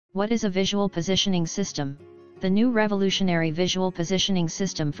What is a visual positioning system? The new revolutionary visual positioning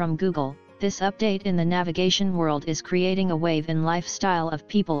system from Google. This update in the navigation world is creating a wave in lifestyle of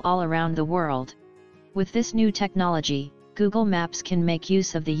people all around the world. With this new technology, Google Maps can make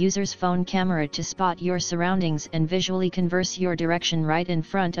use of the user's phone camera to spot your surroundings and visually converse your direction right in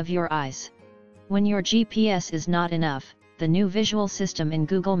front of your eyes. When your GPS is not enough, the new visual system in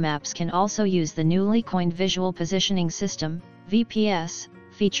Google Maps can also use the newly coined Visual Positioning System, VPS,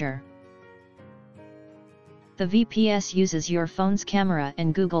 feature. The VPS uses your phone's camera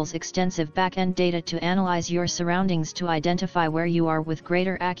and Google's extensive back-end data to analyze your surroundings to identify where you are with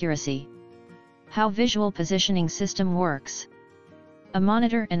greater accuracy. How Visual Positioning System works. A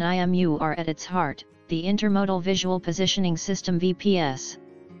monitor and IMU are at its heart, the Intermodal Visual Positioning System VPS.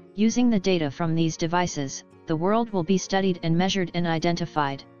 Using the data from these devices, the world will be studied and measured and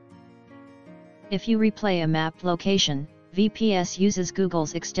identified. If you replay a mapped location, VPS uses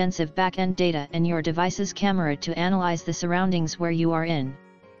Google's extensive back-end data and your device's camera to analyze the surroundings where you are in.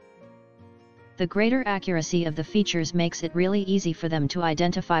 The greater accuracy of the features makes it really easy for them to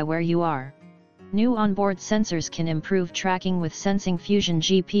identify where you are. New onboard sensors can improve tracking with Sensing Fusion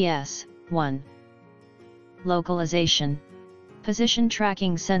GPS. 1. Localization. Position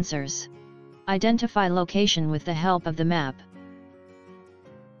tracking sensors. Identify location with the help of the map.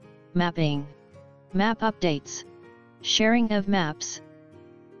 Mapping. Map updates. Sharing of maps.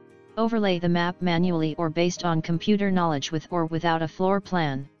 Overlay the map manually or based on computer knowledge with or without a floor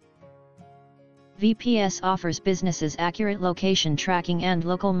plan. VPS offers businesses accurate location tracking and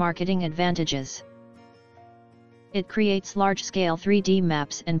local marketing advantages. It creates large-scale 3D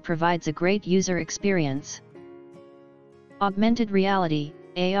maps and provides a great user experience. Augmented reality,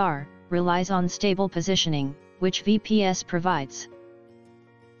 AR, relies on stable positioning, which VPS provides.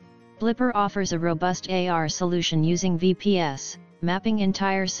 Blipper offers a robust AR solution using VPS, mapping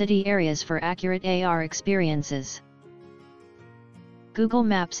entire city areas for accurate AR experiences. Google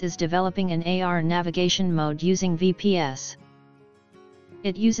Maps is developing an AR navigation mode using VPS.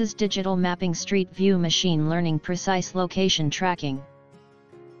 It uses digital mapping, street view, machine learning, precise location tracking.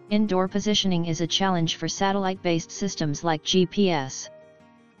 Indoor positioning is a challenge for satellite-based systems like GPS.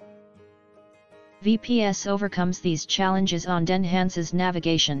 VPS overcomes these challenges and enhances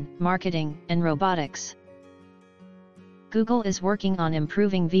navigation, marketing, and robotics. Google is working on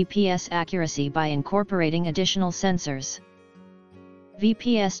improving VPS accuracy by incorporating additional sensors.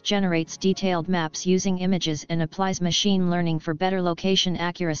 VPS generates detailed maps using images and applies machine learning for better location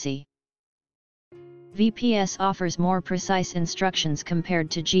accuracy. VPS offers more precise instructions compared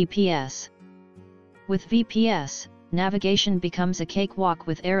to GPS. With VPS, navigation becomes a cakewalk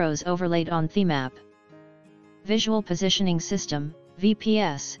with arrows overlaid on the map. Visual Positioning System,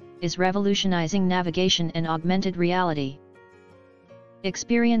 VPS, is revolutionizing navigation and augmented reality.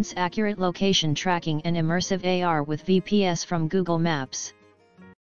 Experience accurate location tracking and immersive AR with VPS from Google Maps.